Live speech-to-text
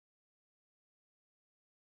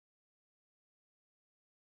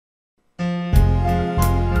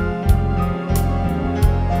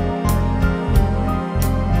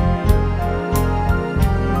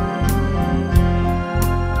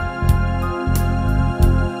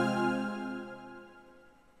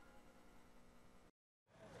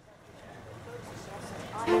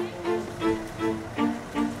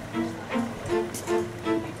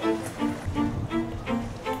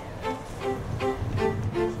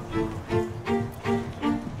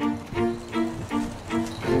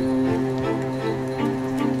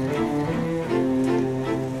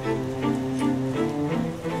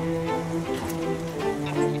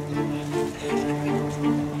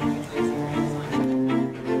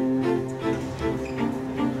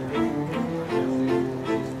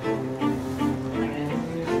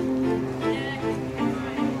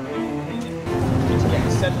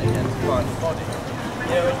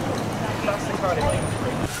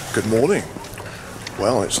Good morning.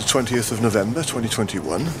 Well, it's the 20th of November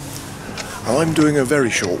 2021 and I'm doing a very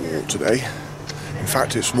short walk today. In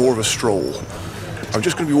fact, it's more of a stroll. I'm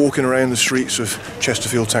just going to be walking around the streets of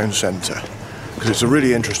Chesterfield town centre because it's a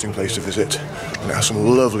really interesting place to visit and it has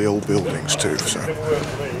some lovely old buildings too, so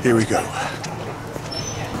here we go.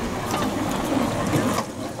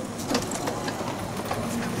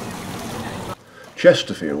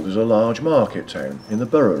 Chesterfield is a large market town in the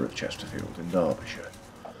Borough of Chesterfield in Derbyshire,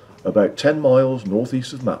 about 10 miles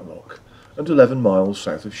northeast of Matlock and 11 miles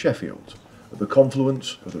south of Sheffield, at the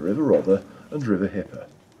confluence of the River Rother and River Hipper.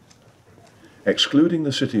 Excluding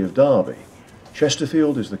the city of Derby,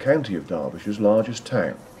 Chesterfield is the county of Derbyshire's largest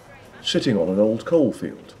town, sitting on an old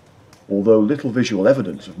coalfield, although little visual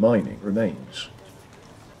evidence of mining remains.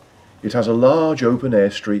 It has a large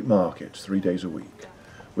open-air street market 3 days a week,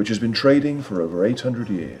 which has been trading for over 800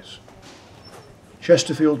 years.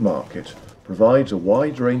 Chesterfield Market provides a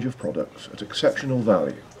wide range of products at exceptional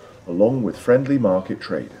value, along with friendly market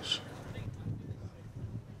traders.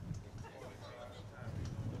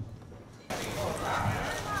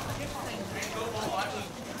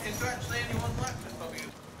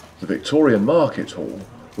 The Victorian Market Hall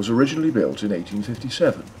was originally built in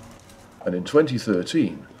 1857 and in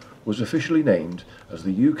 2013 was officially named as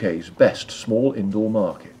the UK's best small indoor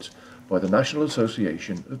market by the National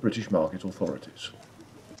Association of British Market Authorities.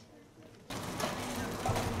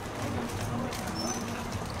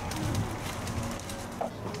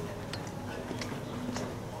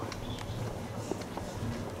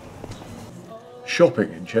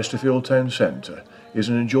 Shopping in Chesterfield town centre is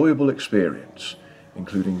an enjoyable experience,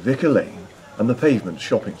 including Vicar Lane and the Pavements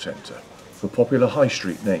shopping centre for popular high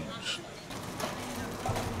street names.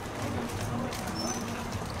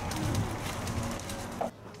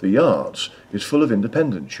 The Yards is full of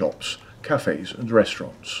independent shops, cafes and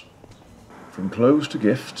restaurants. From clothes to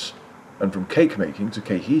gifts, and from cake making to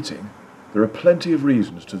cake eating, there are plenty of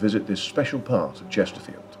reasons to visit this special part of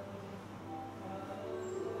Chesterfield.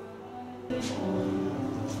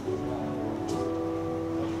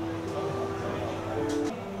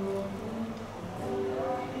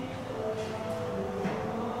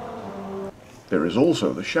 There is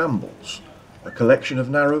also the Shambles, a collection of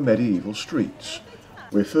narrow medieval streets,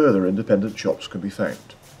 where further independent shops can be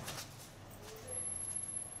found.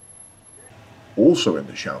 Also in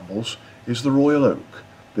the Shambles is the Royal Oak,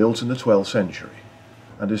 built in the 12th century,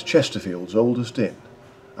 and is Chesterfield's oldest inn,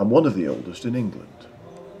 and one of the oldest in England.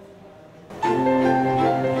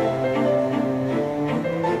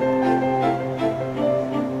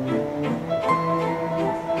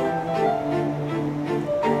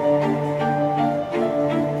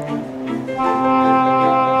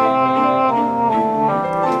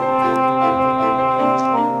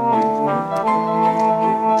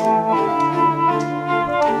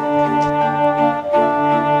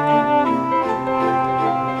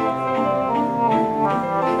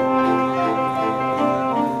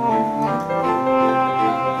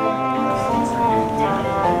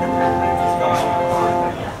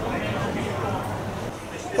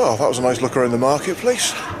 Well, that was a nice look around the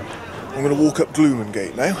marketplace. I'm going to walk up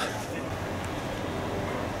Gloomengate now.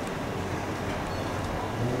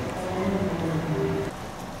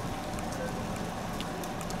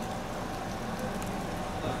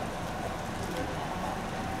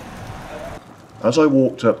 As I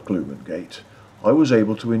walked up Gloomengate, I was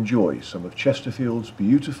able to enjoy some of Chesterfield's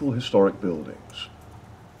beautiful historic buildings.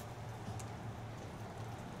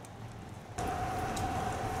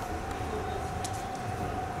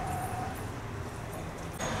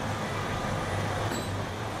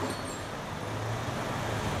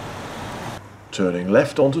 Turning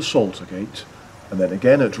left onto Saltergate, and then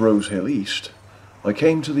again at Rose Hill East, I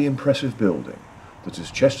came to the impressive building that is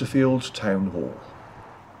Chesterfield's Town Hall.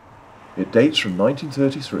 It dates from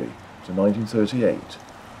 1933 to 1938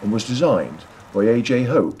 and was designed by A.J.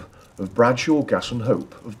 Hope of Bradshaw, Gas and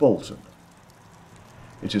Hope of Bolton.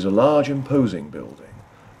 It is a large imposing building,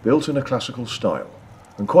 built in a classical style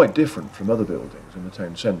and quite different from other buildings in the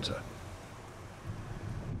town centre.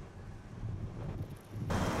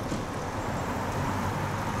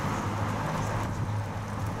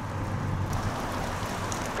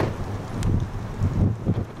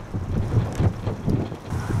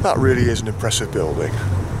 That really is an impressive building.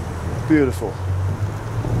 Beautiful.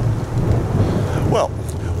 Well,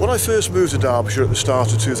 when I first moved to Derbyshire at the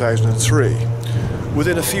start of 2003,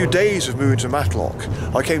 within a few days of moving to Matlock,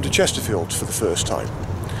 I came to Chesterfield for the first time.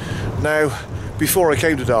 Now, before I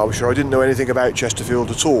came to Derbyshire, I didn't know anything about Chesterfield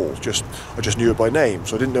at all. I just knew it by name,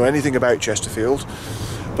 so I didn't know anything about Chesterfield.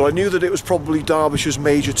 But I knew that it was probably Derbyshire's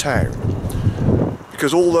major town,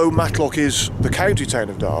 because although Matlock is the county town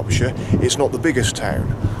of Derbyshire, it's not the biggest town.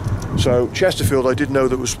 So Chesterfield, I did know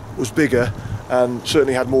that was bigger and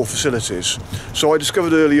certainly had more facilities. So I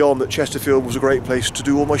discovered early on that Chesterfield was a great place to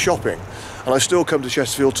do all my shopping, and I still come to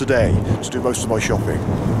Chesterfield today to do most of my shopping.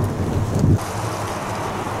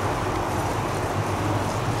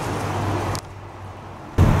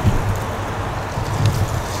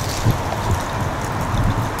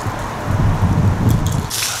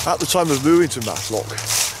 At the time of moving to Matlock,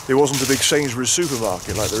 there wasn't a big Sainsbury's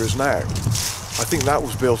supermarket like there is now. I think that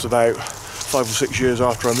was built about 5 or 6 years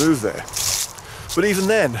after I moved there. But even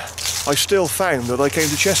then, I still found that I came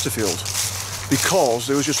to Chesterfield because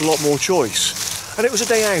there was just a lot more choice. And it was a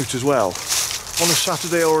day out as well. On a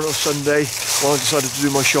Saturday or on a Sunday, when I decided to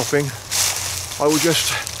do my shopping, I would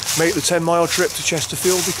just make the 10-mile trip to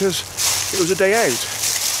Chesterfield because it was a day out.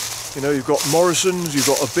 You know, you've got Morrison's, you've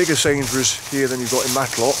got a bigger Sainsbury's here than you've got in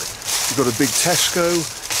Matlock. You've got a big Tesco,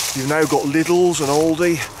 you've now got Lidl's and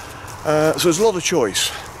Aldi. So there's a lot of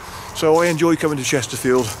choice. So I enjoy coming to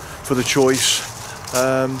Chesterfield for the choice.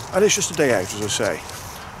 And it's just a day out, as I say.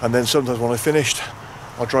 And then sometimes when I've finished,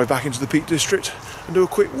 I'll drive back into the Peak District and do a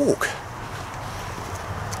quick walk.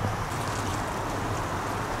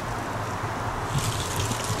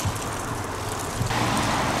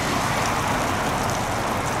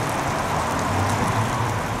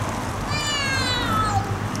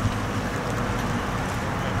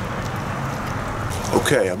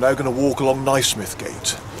 Okay, I'm now going to walk along Knifesmith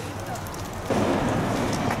Gate.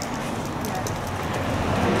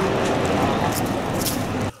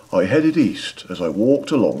 I headed east as I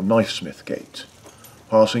walked along Knifesmith Gate,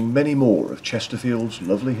 passing many more of Chesterfield's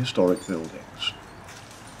lovely historic buildings.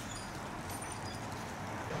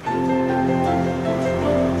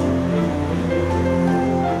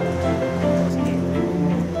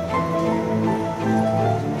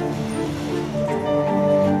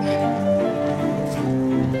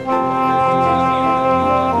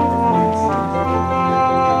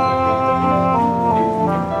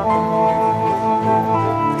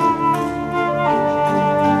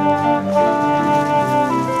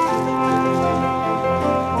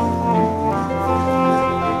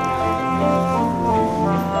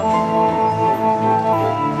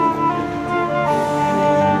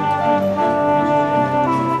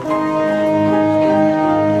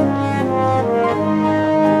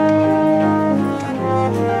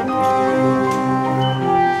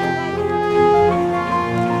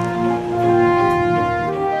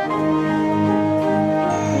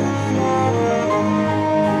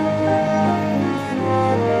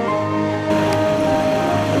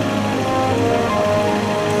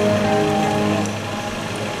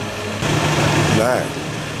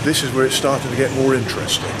 This is where it's starting to get more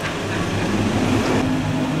interesting.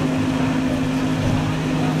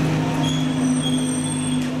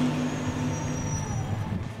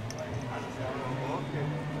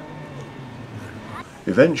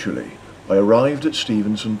 Eventually, I arrived at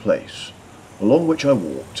Stevenson Place, along which I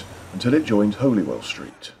walked until it joined Holywell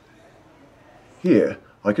Street. Here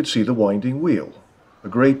I could see the Winding Wheel, a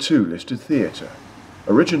Grade II listed theatre,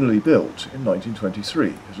 originally built in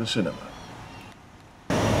 1923 as a cinema.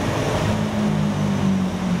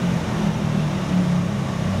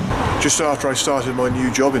 Just after I started my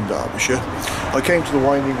new job in Derbyshire, I came to the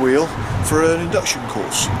Winding Wheel for an induction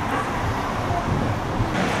course.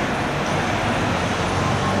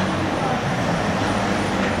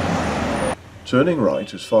 Turning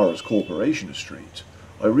right as far as Corporation Street,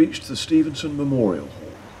 I reached the Stevenson Memorial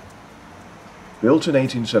Hall. Built in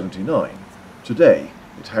 1879, today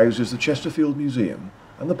it houses the Chesterfield Museum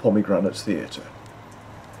and the Pomegranates Theatre.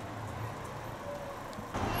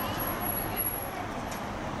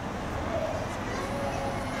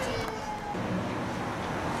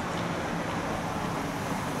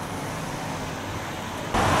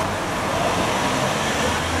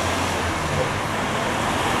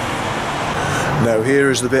 Now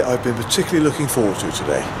here is the bit I've been particularly looking forward to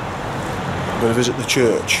today. I'm going to visit the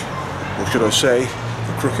church, or should I say,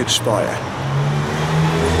 the Crooked Spire.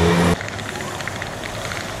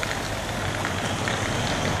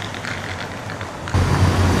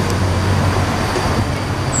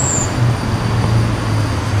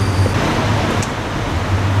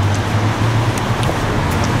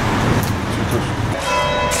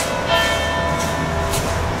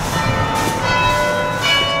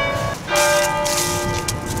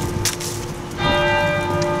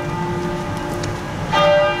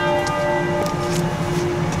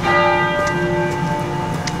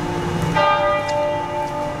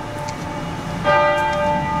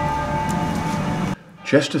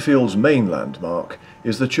 Chesterfield's main landmark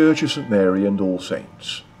is the Church of St Mary and All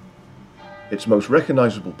Saints. Its most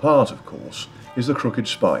recognisable part, of course, is the crooked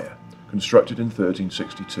spire, constructed in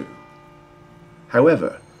 1362.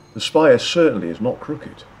 However, the spire certainly is not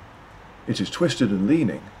crooked. It is twisted and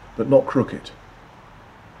leaning, but not crooked.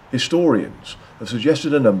 Historians have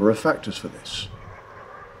suggested a number of factors for this.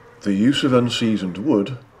 The use of unseasoned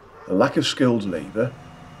wood, the lack of skilled labour,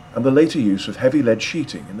 and the later use of heavy lead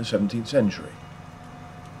sheeting in the 17th century.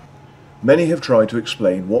 Many have tried to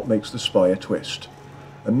explain what makes the spire twist,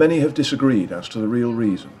 and many have disagreed as to the real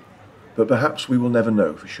reason, but perhaps we will never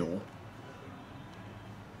know for sure.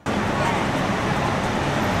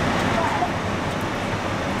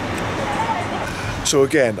 So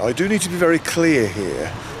again, I do need to be very clear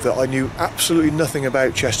here that I knew absolutely nothing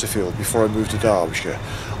about Chesterfield before I moved to Derbyshire.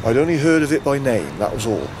 I'd only heard of it by name, that was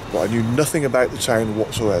all, but I knew nothing about the town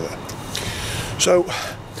whatsoever. So,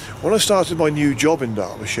 when I started my new job in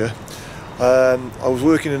Derbyshire, I was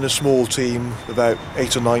working in a small team, about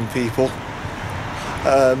 8 or 9 people.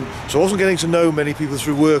 So I wasn't getting to know many people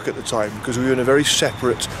through work at the time because we were in a very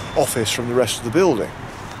separate office from the rest of the building.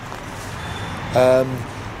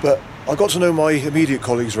 But I got to know my immediate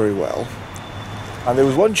colleagues very well, and there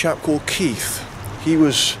was one chap called Keith. He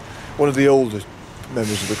was one of the older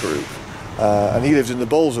members of the group, and he lived in the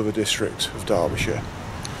Borough district of Derbyshire.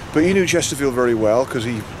 But he knew Chesterfield very well because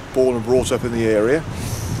he was born and brought up in the area.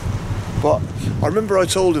 But I remember I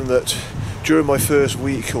told him that during my first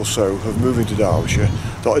week or so of moving to Derbyshire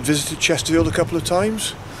that I'd visited Chesterfield a couple of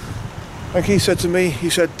times. And he said to me,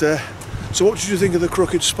 he said, so what did you think of the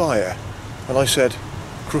crooked spire? And I said,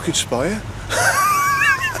 crooked spire?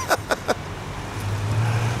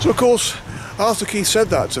 So of course, after Keith said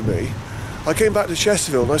that to me, I came back to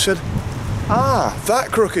Chesterfield and I said, ah,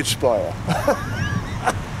 that crooked spire.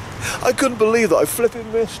 I couldn't believe that I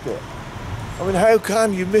flipping missed it. I mean, how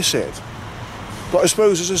can you miss it? But I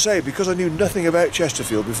suppose, as I say, because I knew nothing about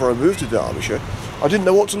Chesterfield before I moved to Derbyshire, I didn't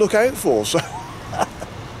know what to look out for. So,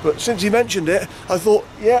 but since he mentioned it, I thought,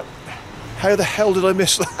 yeah, how the hell did I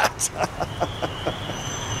miss that?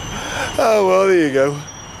 Oh, well, there you go.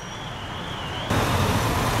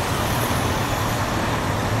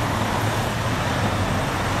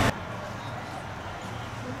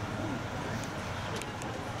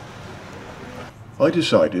 I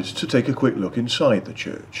decided to take a quick look inside the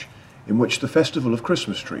church, in which the Festival of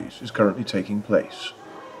Christmas Trees is currently taking place.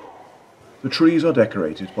 The trees are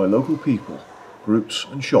decorated by local people, groups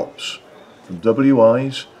and shops, from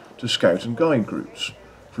WIs to scout and guide groups,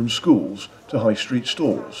 from schools to high street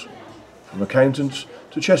stores, from accountants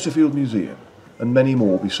to Chesterfield Museum, and many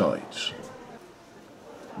more besides.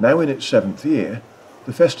 Now in its 7th year,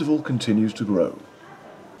 the festival continues to grow.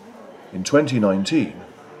 In 2019,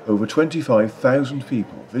 over 25,000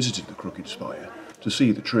 people visited the Crooked Spire to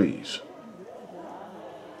see the trees.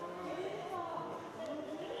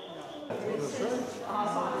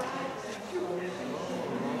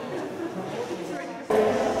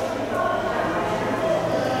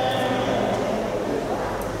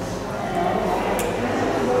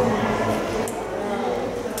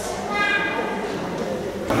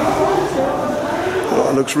 Well,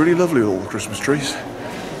 it looks really lovely with all the Christmas trees,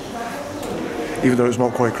 even though it's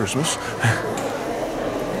not quite Christmas.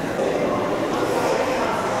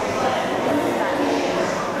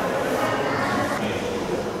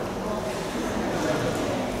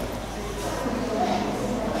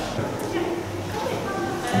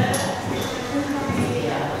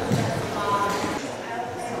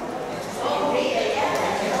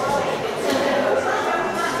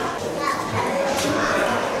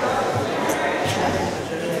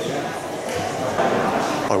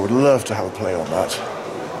 I would love to have a play on that.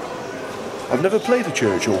 I've never played a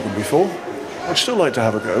church organ before. I'd still like to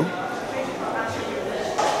have a go.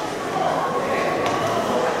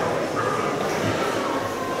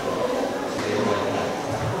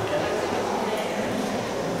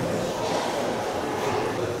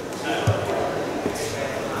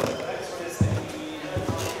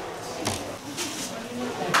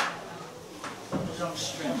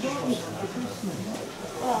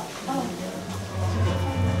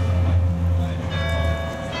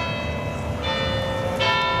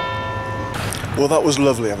 Well, that was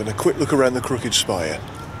lovely, having a quick look around the Crooked Spire.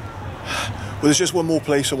 Well, there's just one more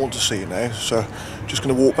place I want to see now, so I'm just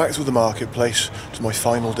going to walk back through the marketplace to my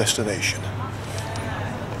final destination.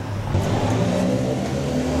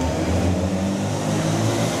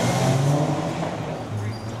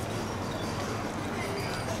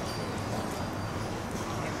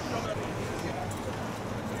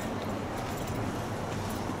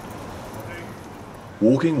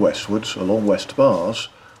 Walking westwards along West Bars,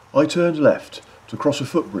 I turned left to cross a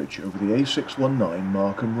footbridge over the A619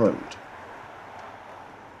 Markham Road.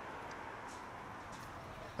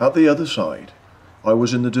 At the other side, I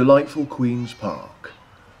was in the delightful Queen's Park,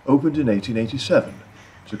 opened in 1887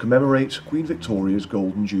 to commemorate Queen Victoria's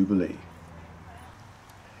Golden Jubilee.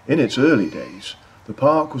 In its early days, the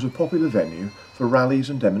park was a popular venue for rallies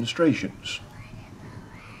and demonstrations.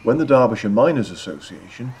 When the Derbyshire Miners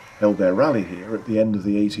Association held their rally here at the end of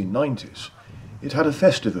the 1890s, it had a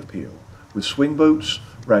festive appeal with swing boats,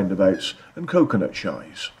 roundabouts and coconut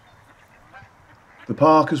shies. The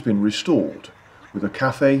park has been restored with a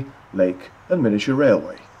cafe, lake and miniature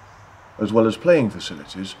railway, as well as playing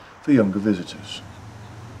facilities for younger visitors.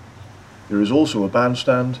 There is also a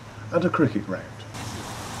bandstand and a cricket ground.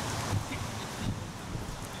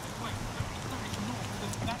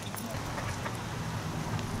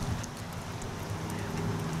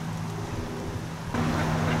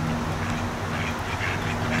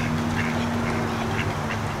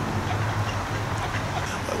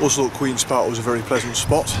 I also thought Queen's Park was a very pleasant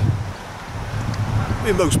spot. I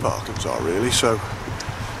mean, most parkings are really, so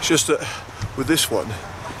it's just that with this one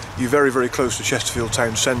you're very, very close to Chesterfield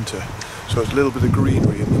town centre, so it's a little bit of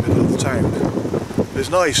greenery in the middle of the town. It's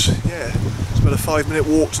nice, yeah. It's about a 5-minute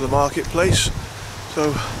walk to the marketplace,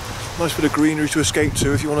 so nice bit of greenery to escape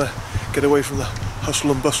to if you want to get away from the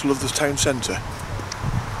hustle and bustle of the town centre.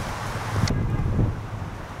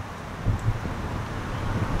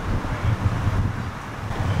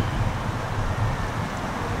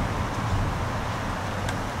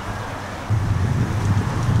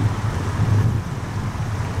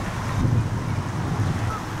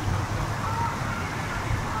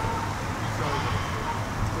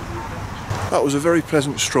 That was a very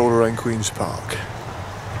pleasant stroll around Queen's Park.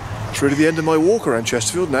 That's really the end of my walk around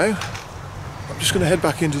Chesterfield now. I'm just going to head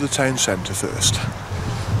back into the town centre first.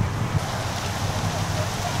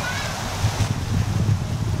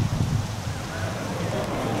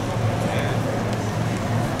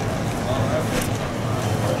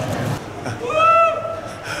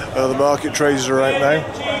 The market traders are out now.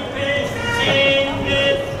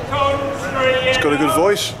 It's got a good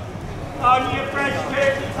voice. On your fresh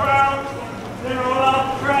paper crowd, they're all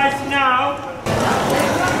off price now.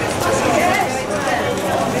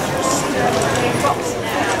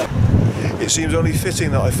 It seems only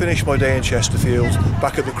fitting that I finished my day in Chesterfield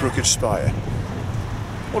back at the Crooked Spire.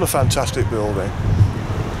 What a fantastic building.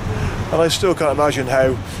 And I still can't imagine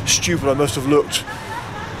how stupid I must have looked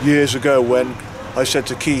years ago when I said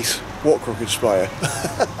to Keith, "What Crooked Spire?"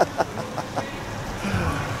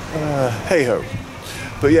 Hey ho.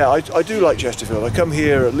 But yeah, I do like Chesterfield. I come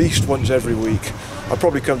here at least once every week. I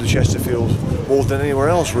probably come to Chesterfield more than anywhere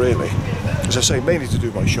else really. As I say, mainly to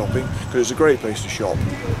do my shopping, because it's a great place to shop.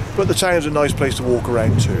 But the town's a nice place to walk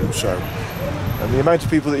around too, so. And the amount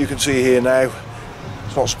of people that you can see here now,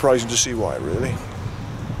 it's not surprising to see why really.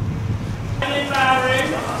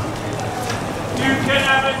 You can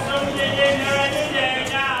have a